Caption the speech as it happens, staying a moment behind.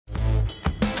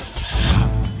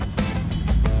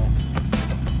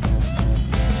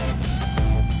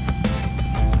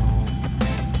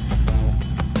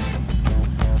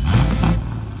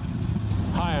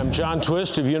John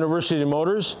Twist of University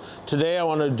Motors. Today I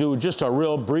want to do just a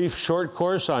real brief short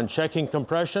course on checking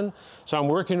compression. So I'm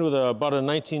working with about a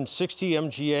 1960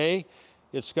 MGA.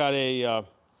 It's got a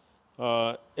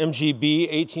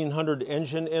MGB 1800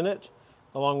 engine in it,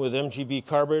 along with MGB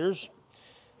carburetors.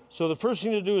 So the first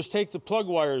thing to do is take the plug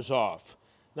wires off.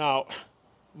 Now,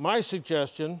 my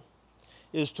suggestion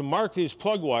is to mark these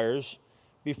plug wires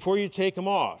before you take them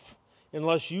off,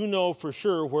 unless you know for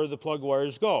sure where the plug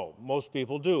wires go. Most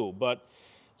people do, but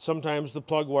sometimes the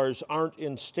plug wires aren't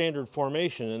in standard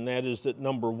formation, and that is that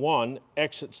number 1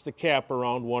 exits the cap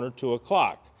around 1 or 2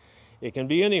 o'clock. It can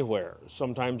be anywhere.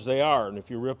 Sometimes they are, and if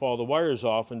you rip all the wires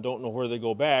off and don't know where they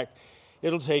go back,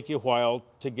 it'll take you a while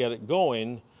to get it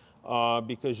going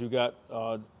because you've got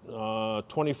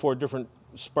 24 different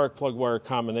spark plug wire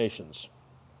combinations.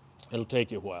 It'll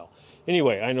take you a while.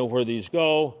 Anyway, I know where these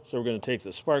go, so we're going to take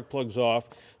the spark plugs off.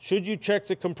 Should you check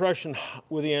the compression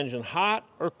with the engine hot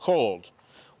or cold?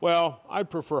 Well,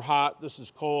 I'd prefer hot. This is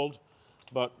cold,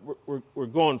 but we're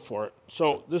going for it.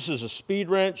 So this is a speed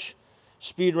wrench.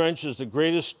 Speed wrench is the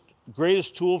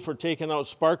greatest tool for taking out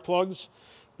spark plugs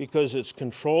because it's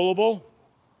controllable,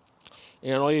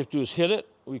 and all you have to do is hit it.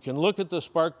 We can look at the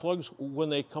spark plugs when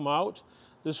they come out.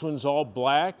 This one's all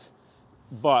black,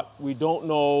 but we don't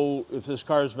know if this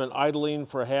car's been idling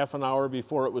for half an hour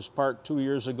before it was parked 2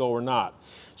 years ago or not.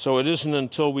 So it isn't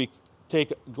until we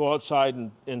go outside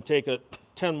and take a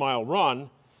 10-mile run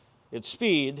at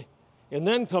speed and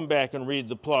then come back and read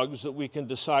the plugs that we can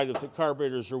decide if the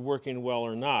carburetors are working well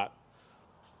or not.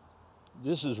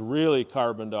 This is really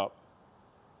carboned up.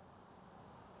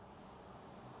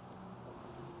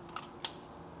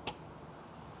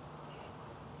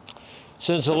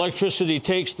 Since electricity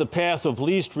takes the path of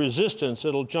least resistance,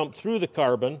 it'll jump through the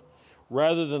carbon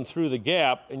rather than through the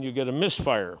gap, and you get a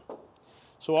misfire.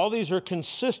 So all these are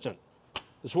consistent.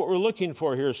 That's what we're looking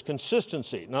for here, is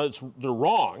consistency. Now, they're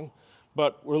wrong,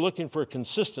 but we're looking for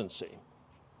consistency.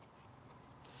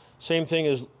 Same thing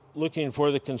as looking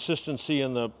for the consistency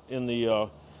in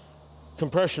the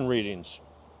compression readings.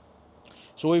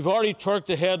 So we've already torqued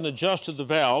the head and adjusted the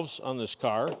valves on this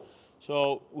car.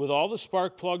 So with all the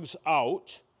spark plugs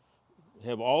out,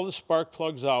 have all the spark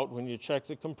plugs out when you check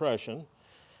the compression,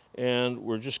 and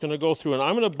we're just going to go through, and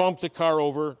I'm going to bump the car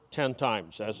over 10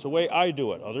 times. That's the way I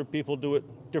do it. Other people do it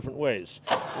different ways.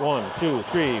 1, 2,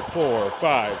 3, 4,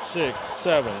 5, 6,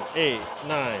 7, 8,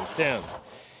 9, 10.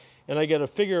 And I get a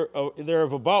figure there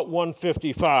of about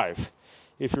 155.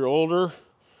 If you're older,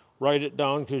 write it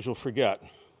down because you'll forget.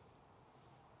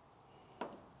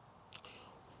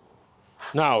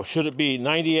 Now, should it be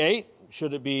 98?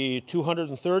 Should it be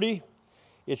 230?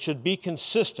 It should be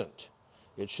consistent.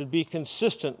 It should be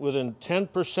consistent within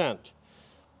 10%.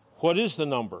 What is the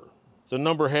number? The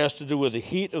number has to do with the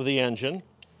heat of the engine,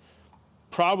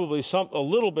 probably a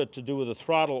little bit to do with the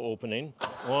throttle opening.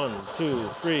 1, 2,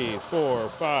 3, 4,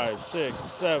 5, 6,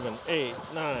 7, 8,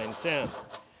 9, 10.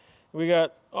 We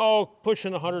got,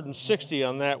 pushing 160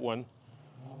 on that one.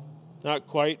 Not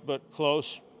quite, but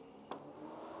close.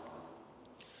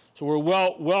 So we're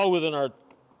well within our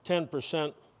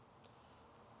 10%.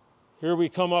 Here we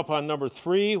come up on number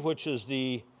 3, which is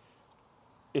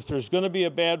if there's going to be a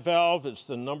bad valve, it's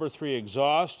the number 3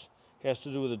 exhaust. It has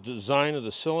to do with the design of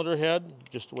the cylinder head,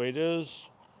 just the way it is.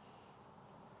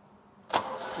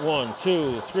 1,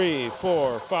 2, 3,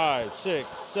 4, 5, 6,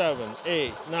 7,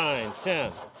 8, 9,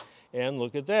 10. And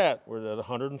look at that, we're at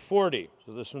 140.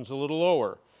 So this one's a little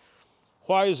lower.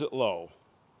 Why is it low?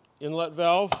 Inlet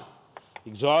valve,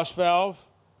 exhaust valve,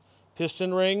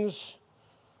 piston rings.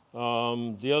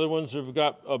 The other ones have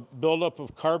got a buildup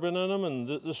of carbon in them,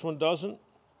 and this one doesn't.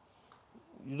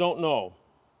 You don't know.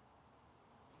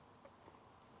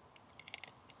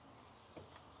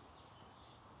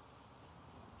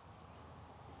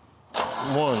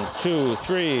 One, 2,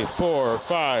 3, 4,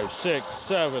 5, 6,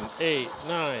 7, 8,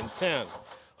 9, 10,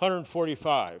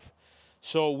 145.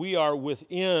 So we are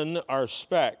within our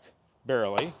spec,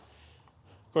 barely.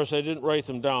 Of course, I didn't write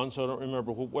them down, so I don't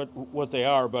remember what they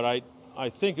are, but I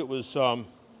think it was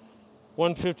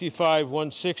 155,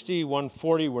 160,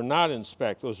 140 were not in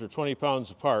spec. Those are 20 pounds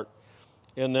apart,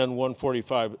 and then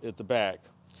 145 at the back.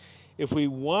 If we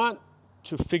want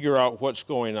to figure out what's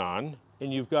going on,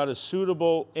 and you've got a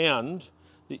suitable end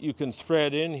that you can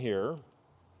thread in here,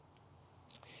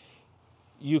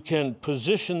 you can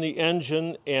position the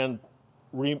engine and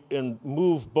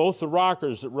move both the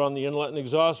rockers that run the inlet and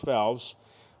exhaust valves,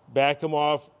 back them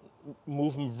off,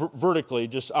 move them vertically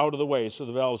just out of the way so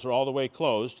the valves are all the way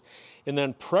closed, and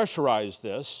then pressurize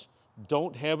this.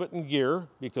 Don't have it in gear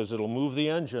because it'll move the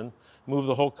engine, move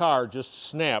the whole car, just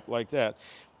snap like that.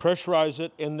 pressurize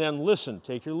it, and then listen.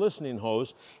 Take your listening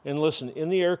hose and listen in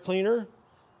the air cleaner,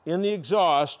 in the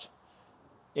exhaust,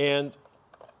 and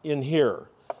in here,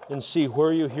 and see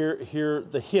where you hear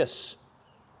the hiss.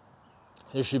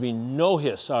 There should be no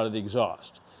hiss out of the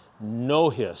exhaust, no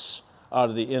hiss out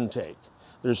of the intake.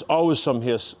 There's always some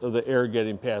hiss of the air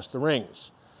getting past the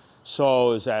rings.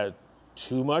 So is that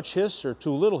too much hiss or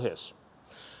too little hiss?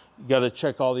 You got to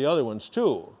check all the other ones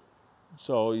too.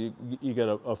 So you get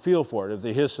a feel for it. If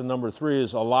the hiss in number 3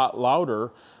 is a lot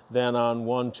louder than on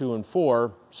 1, 2, and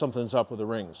 4, something's up with the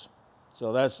rings.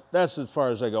 So that's as far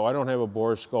as I go. I don't have a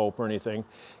bore scope or anything,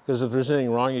 because if there's anything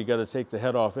wrong, you got to take the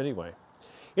head off anyway.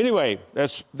 Anyway,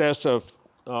 that's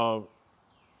a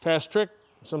fast trick.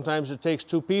 Sometimes it takes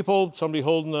 2 people, somebody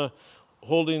holding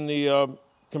the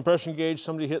compression gauge,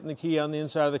 somebody hitting the key on the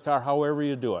inside of the car, however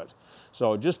you do it.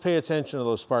 So just pay attention to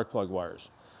those spark plug wires.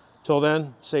 Till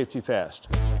then, safety fast.